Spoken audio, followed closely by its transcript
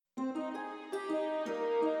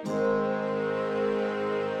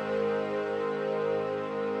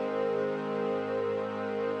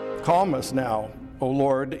Calm us now, O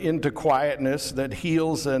Lord, into quietness that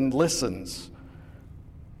heals and listens.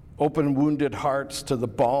 Open wounded hearts to the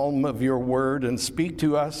balm of your word and speak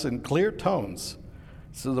to us in clear tones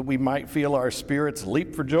so that we might feel our spirits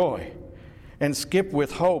leap for joy and skip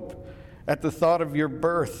with hope at the thought of your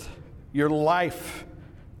birth, your life,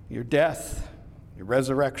 your death, your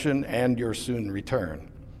resurrection, and your soon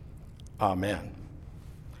return. Amen.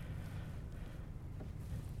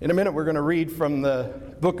 In a minute, we're going to read from the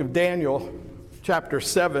book of Daniel, chapter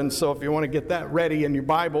 7. So if you want to get that ready in your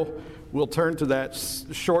Bible, we'll turn to that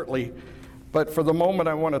shortly. But for the moment,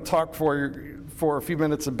 I want to talk for a few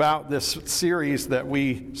minutes about this series that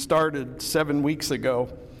we started 7 weeks ago.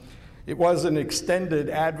 It was an extended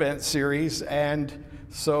Advent series, and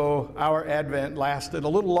so our Advent lasted a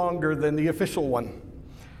little longer than the official one.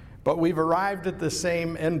 But we've arrived at the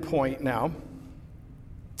same endpoint now,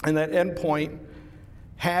 and that endpoint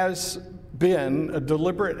has been a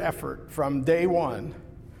deliberate effort from day one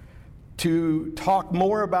to talk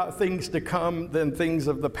more about things to come than things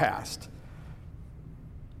of the past.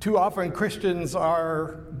 Too often Christians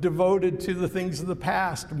are devoted to the things of the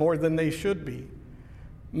past more than they should be.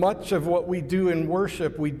 Much of what we do in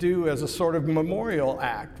worship, we do as a sort of memorial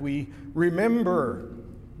act. We remember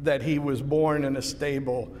that he was born in a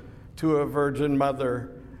stable to a virgin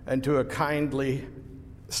mother and to a kindly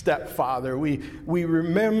stepfather. We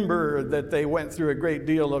remember that they went through a great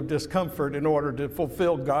deal of discomfort in order to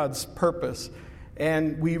fulfill God's purpose.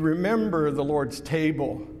 And we remember the Lord's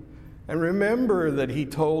table and remember that he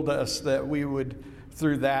told us that we would,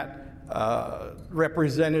 through that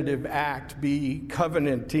representative act, be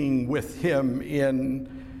covenanting with him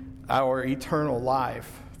in our eternal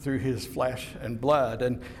life through his flesh and blood.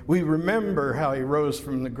 And we remember how he rose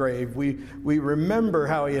from the grave. We remember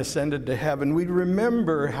how he ascended to heaven. We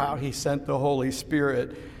remember how he sent the Holy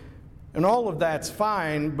Spirit. And all of that's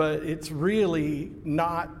fine, but it's really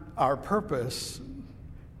not our purpose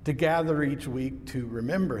to gather each week to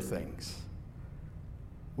remember things.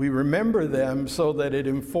 We remember them so that it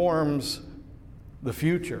informs the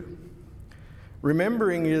future.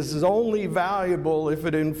 Remembering is only valuable if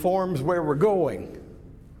it informs where we're going.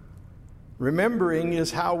 Remembering is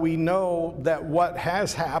how we know that what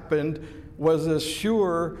has happened was as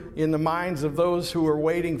sure in the minds of those who are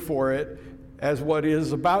waiting for it as what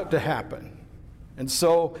is about to happen. And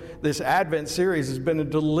so this Advent series has been a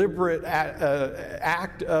deliberate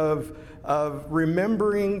act of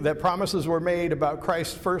remembering that promises were made about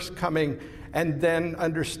Christ's first coming, and then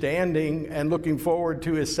understanding and looking forward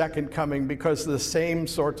to his second coming, because the same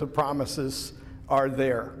sorts of promises are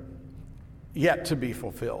there, yet to be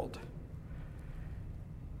fulfilled.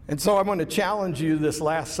 And so I'm going to challenge you this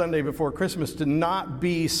last Sunday before Christmas to not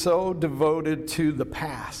be so devoted to the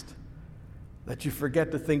past that you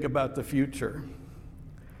forget to think about the future.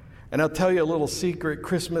 And I'll tell you a little secret: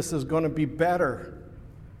 Christmas is going to be better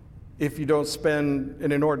if you don't spend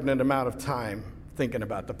an inordinate amount of time thinking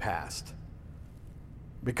about the past.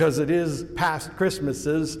 Because it is past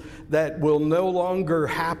Christmases that will no longer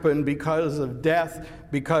happen because of death,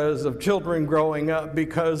 because of children growing up,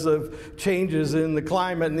 because of changes in the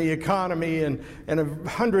climate and the economy and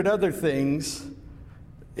 100 other things.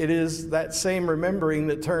 It is that same remembering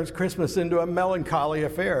that turns Christmas into a melancholy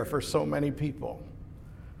affair for so many people.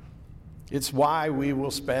 It's why we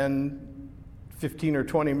will spend 15 or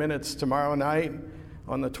 20 minutes tomorrow night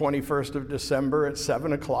on the 21st of December at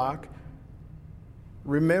 7 o'clock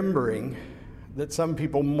remembering that some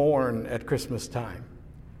people mourn at Christmas time.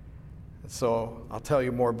 So I'll tell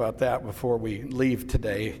you more about that before we leave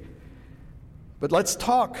today. But let's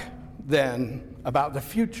talk then about the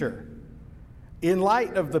future in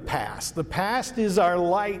light of the past. The past is our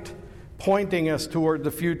light pointing us toward the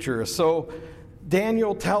future. So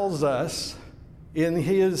Daniel tells us in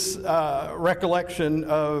his recollection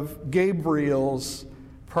of Gabriel's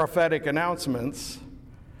prophetic announcements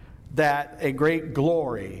that a great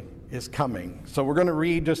glory is coming. So we're going to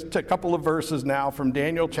read just a couple of verses now from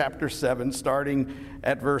Daniel chapter 7, starting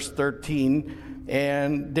at verse 13.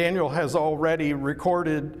 And Daniel has already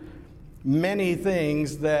recorded many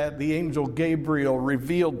things that the angel Gabriel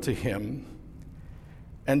revealed to him.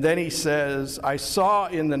 And then he says, I saw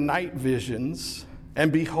in the night visions,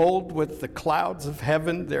 and behold, with the clouds of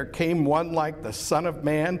heaven there came one like the Son of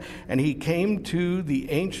Man, and he came to the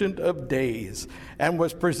Ancient of Days, and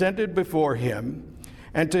was presented before him.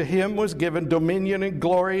 And to him was given dominion and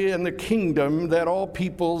glory and the kingdom, that all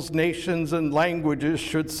peoples, nations, and languages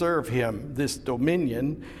should serve him. This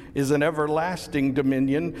dominion is an everlasting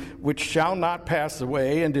dominion which shall not pass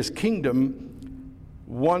away, and his kingdom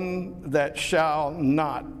one that shall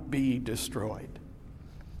not be destroyed.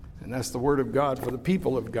 And that's the Word of God for the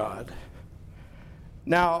people of God.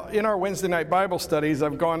 Now, in our Wednesday night Bible studies,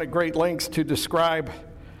 I've gone at great lengths to describe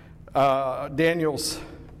Daniel's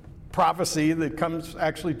prophecy that comes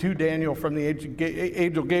actually to Daniel from the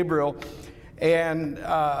angel Gabriel. And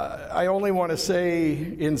I only want to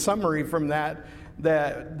say in summary from that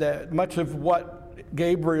much of what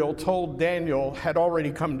Gabriel told Daniel had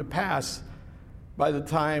already come to pass by the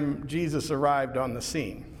time Jesus arrived on the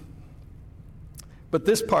scene. But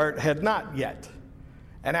this part had not yet,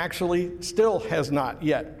 and actually still has not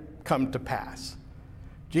yet come to pass.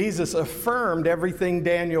 Jesus affirmed everything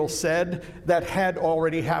Daniel said that had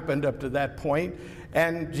already happened up to that point,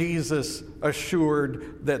 and Jesus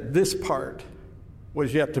assured that this part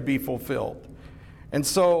was yet to be fulfilled. And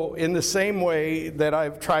so, in the same way that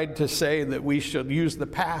I've tried to say that we should use the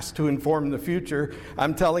past to inform the future,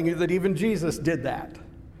 I'm telling you that even Jesus did that.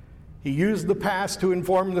 He used the past to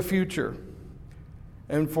inform the future.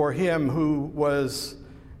 And for him who was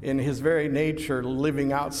in his very nature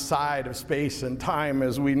living outside of space and time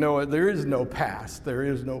as we know it, there is no past, there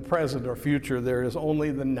is no present or future, there is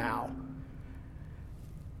only the now.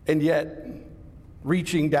 And yet,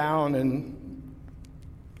 reaching down and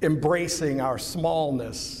embracing our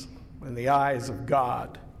smallness in the eyes of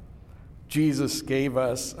God, Jesus gave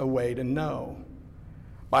us a way to know.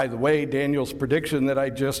 By the way, Daniel's prediction that I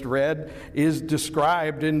just read is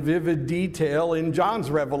described in vivid detail in John's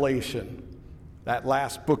Revelation, that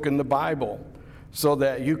last book in the Bible, so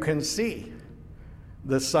that you can see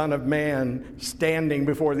the Son of Man standing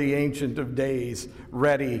before the Ancient of Days,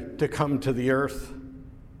 ready to come to the earth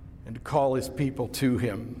and to call his people to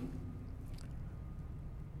him.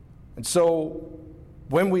 And so,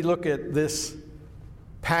 when we look at this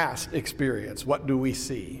past experience, what do we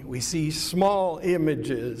see? We see small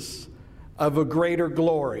images of a greater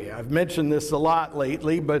glory. I've mentioned this a lot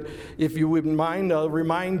lately, but if you wouldn't mind, I'll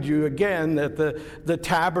remind you again that the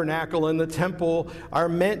tabernacle and the temple are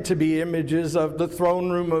meant to be images of the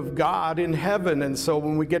throne room of God in heaven. And so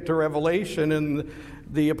when we get to Revelation and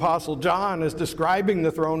the Apostle John is describing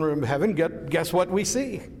the throne room of heaven, guess what we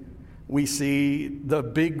see? We see the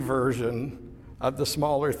big version of the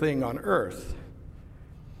smaller thing on earth.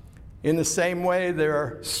 In the same way, there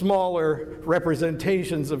are smaller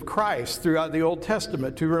representations of Christ throughout the Old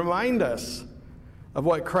Testament to remind us of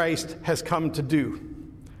what Christ has come to do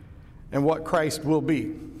and what Christ will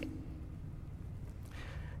be.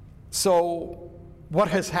 So, what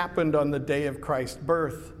has happened on the day of Christ's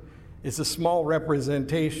birth is a small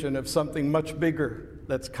representation of something much bigger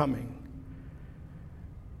that's coming.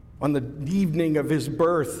 On the evening of his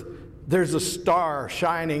birth, there's a star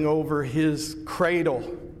shining over his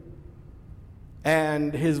cradle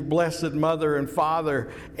and his blessed mother and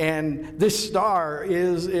father. And this star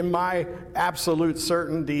is, in my absolute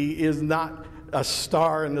certainty, is not a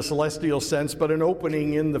star in the celestial sense, but an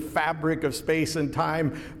opening in the fabric of space and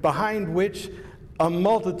time, behind which a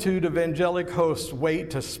multitude of angelic hosts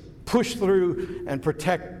wait to push through and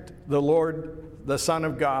protect the Lord, the Son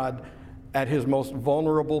of God, at his most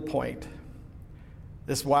vulnerable point.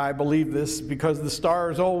 That's why I believe this, because the star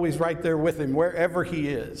is always right there with him, wherever he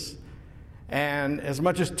is. And as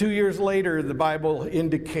much as 2 years later, the Bible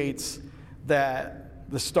indicates that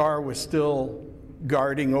the star was still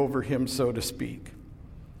guarding over him, so to speak.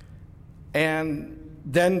 And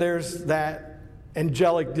then there's that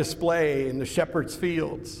angelic display in the shepherds'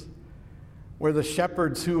 fields, where the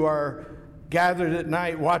shepherds who are gathered at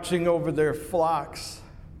night watching over their flocks,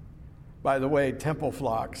 by the way, temple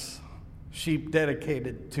flocks, sheep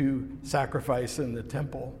dedicated to sacrifice in the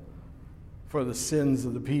temple for the sins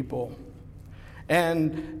of the people.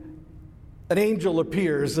 And an angel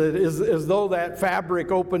appears, as though that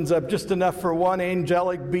fabric opens up just enough for one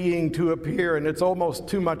angelic being to appear, and it's almost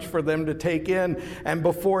too much for them to take in. And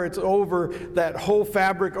before it's over, that whole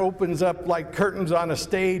fabric opens up like curtains on a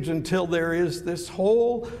stage until there is this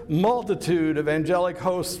whole multitude of angelic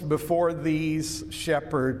hosts before these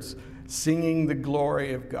shepherds singing the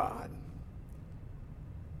glory of God.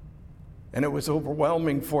 And it was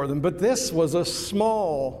overwhelming for them. But this was a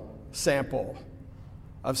small sample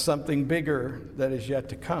of something bigger that is yet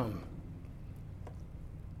to come.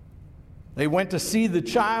 They went to see the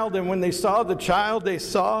child, and when they saw the child, they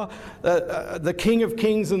saw the King of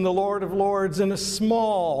Kings and the Lord of Lords in a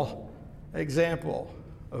small example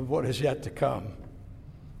of what is yet to come.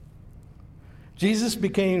 Jesus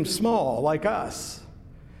became small like us.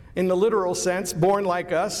 In the literal sense, born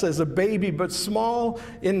like us as a baby, but small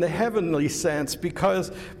in the heavenly sense, because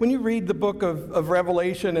when you read the book of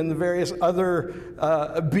Revelation and the various other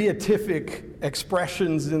beatific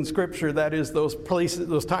expressions in Scripture, that is, those places,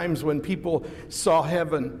 those times when people saw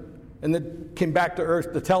heaven and then came back to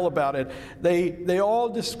earth to tell about it. They all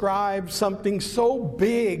describe something so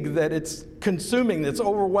big that it's consuming, it's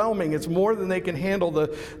overwhelming, it's more than they can handle.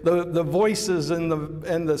 The voices and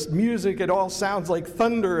the music, it all sounds like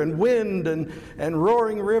thunder and wind and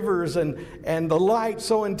roaring rivers and the light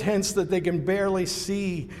so intense that they can barely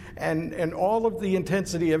see. And all of the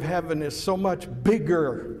intensity of heaven is so much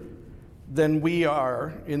bigger than we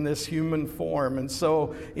are in this human form. And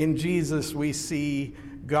so in Jesus we see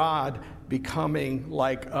God becoming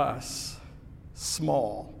like us,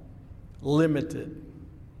 small, limited.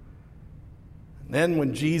 And then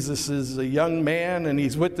when Jesus is a young man and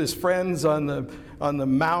he's with his friends on the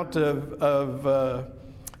mount of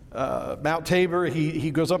Mount Tabor,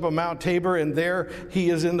 he goes up on Mount Tabor, and there he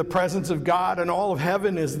is in the presence of God, and all of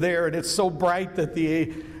heaven is there, and it's so bright that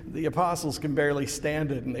the apostles can barely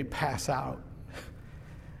stand it, and they pass out.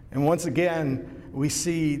 And once again, we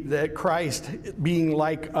see that Christ being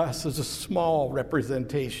like us is a small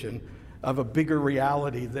representation of a bigger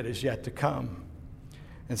reality that is yet to come.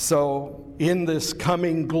 And so in this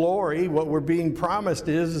coming glory, what we're being promised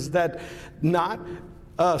is that not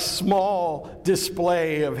a small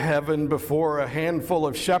display of heaven before a handful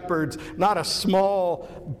of shepherds, not a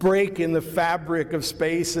small break in the fabric of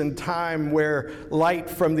space and time where light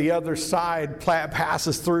from the other side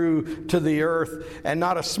passes through to the earth, and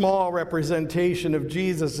not a small representation of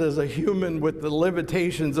Jesus as a human with the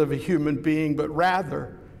limitations of a human being, but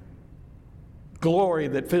rather glory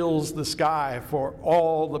that fills the sky for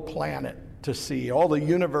all the planet to see, all the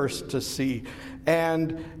universe to see,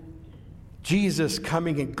 and Jesus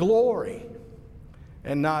coming in glory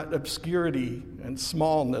and not obscurity and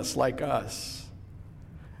smallness like us.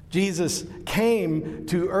 Jesus came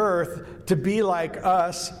to earth to be like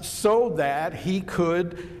us so that he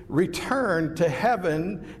could return to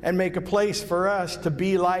heaven and make a place for us to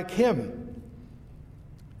be like him.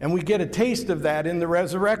 And we get a taste of that in the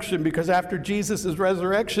resurrection, because after Jesus'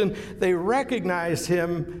 resurrection, they recognized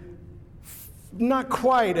him. Not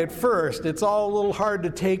quite at first. It's all a little hard to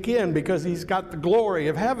take in because he's got the glory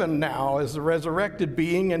of heaven now as a resurrected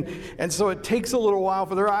being. And so it takes a little while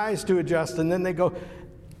for their eyes to adjust. And then they go,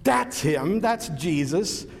 that's him, that's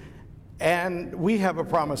Jesus. And we have a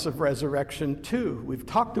promise of resurrection too. We've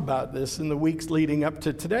talked about this in the weeks leading up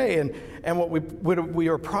to today. And what we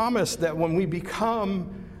are promised that when we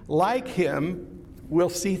become like him, we'll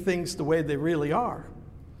see things the way they really are.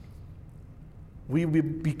 We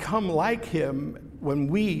become like him when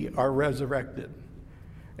we are resurrected.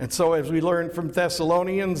 And so as we learn from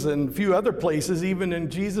Thessalonians and a few other places, even in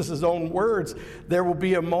Jesus' own words, there will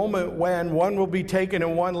be a moment when one will be taken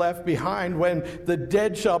and one left behind, when the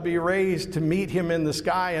dead shall be raised to meet him in the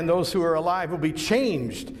sky, and those who are alive will be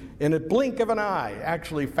changed in a blink of an eye,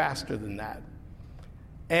 actually faster than that.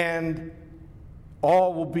 And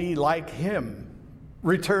all will be like him,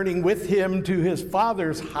 returning with him to his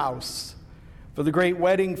Father's house for the great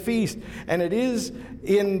wedding feast. And it is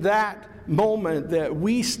in that moment that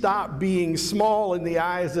we stop being small in the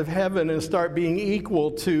eyes of heaven and start being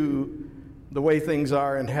equal to the way things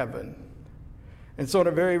are in heaven. And so in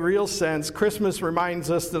a very real sense, Christmas reminds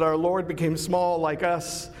us that our Lord became small like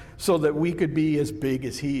us so that we could be as big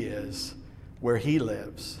as he is, where he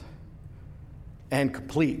lives, and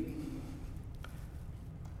complete.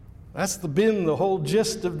 That's been the whole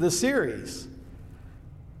gist of the series.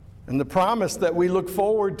 And the promise that we look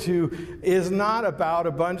forward to is not about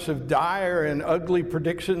a bunch of dire and ugly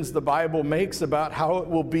predictions the Bible makes about how it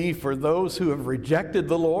will be for those who have rejected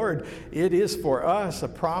the Lord. It is for us a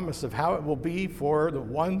promise of how it will be for the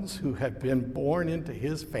ones who have been born into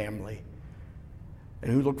his family and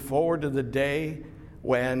who look forward to the day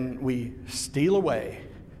when we steal away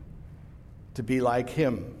to be like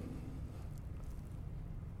him.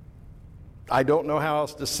 I don't know how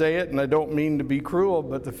else to say it, and I don't mean to be cruel,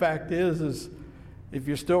 but the fact is if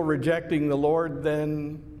you're still rejecting the Lord,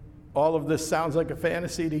 then all of this sounds like a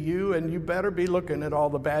fantasy to you, and you better be looking at all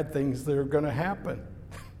the bad things that are going to happen.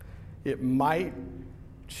 It might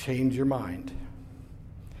change your mind.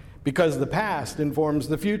 Because the past informs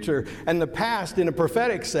the future, and the past, in a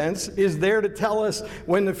prophetic sense, is there to tell us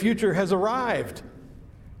when the future has arrived.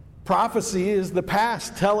 Prophecy is the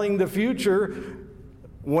past telling the future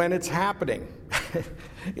when it's happening.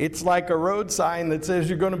 It's like a road sign that says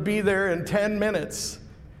you're going to be there in 10 minutes.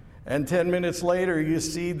 And 10 minutes later, you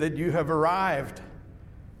see that you have arrived.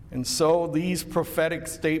 And so these prophetic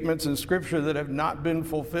statements in Scripture that have not been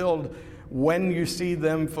fulfilled, when you see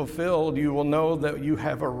them fulfilled, you will know that you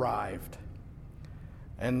have arrived.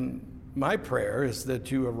 And my prayer is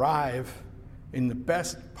that you arrive in the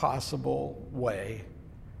best possible way,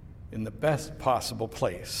 in the best possible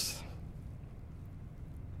place.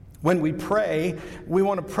 When we pray, we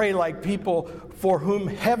want to pray like people for whom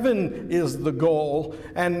heaven is the goal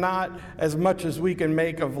and not as much as we can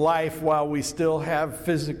make of life while we still have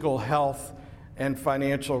physical health and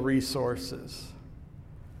financial resources.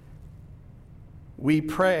 We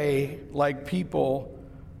pray like people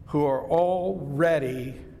who are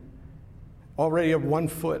already have one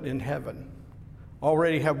foot in heaven,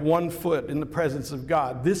 already have one foot in the presence of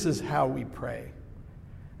God. This is how we pray.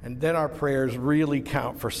 And then our prayers really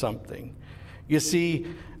count for something. You see,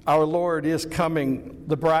 our Lord is coming,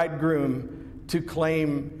 the bridegroom, to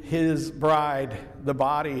claim his bride, the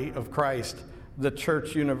body of Christ, the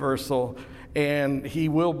church universal, and he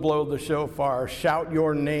will blow the shofar, shout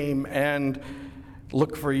your name, and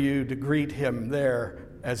look for you to greet him there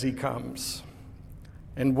as he comes.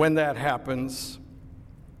 And when that happens,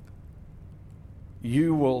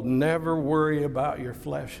 you will never worry about your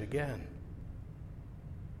flesh again.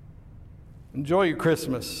 Enjoy your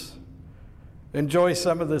Christmas. Enjoy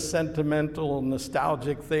some of the sentimental,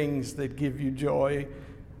 nostalgic things that give you joy,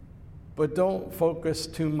 but don't focus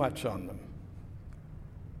too much on them.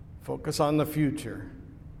 Focus on the future,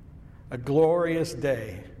 a glorious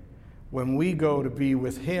day when we go to be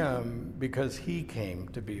with him because he came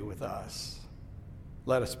to be with us.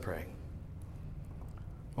 Let us pray.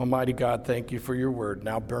 Almighty God, thank you for your word.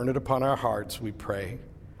 Now burn it upon our hearts, we pray,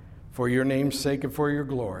 for your name's sake and for your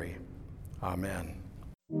glory. Amen.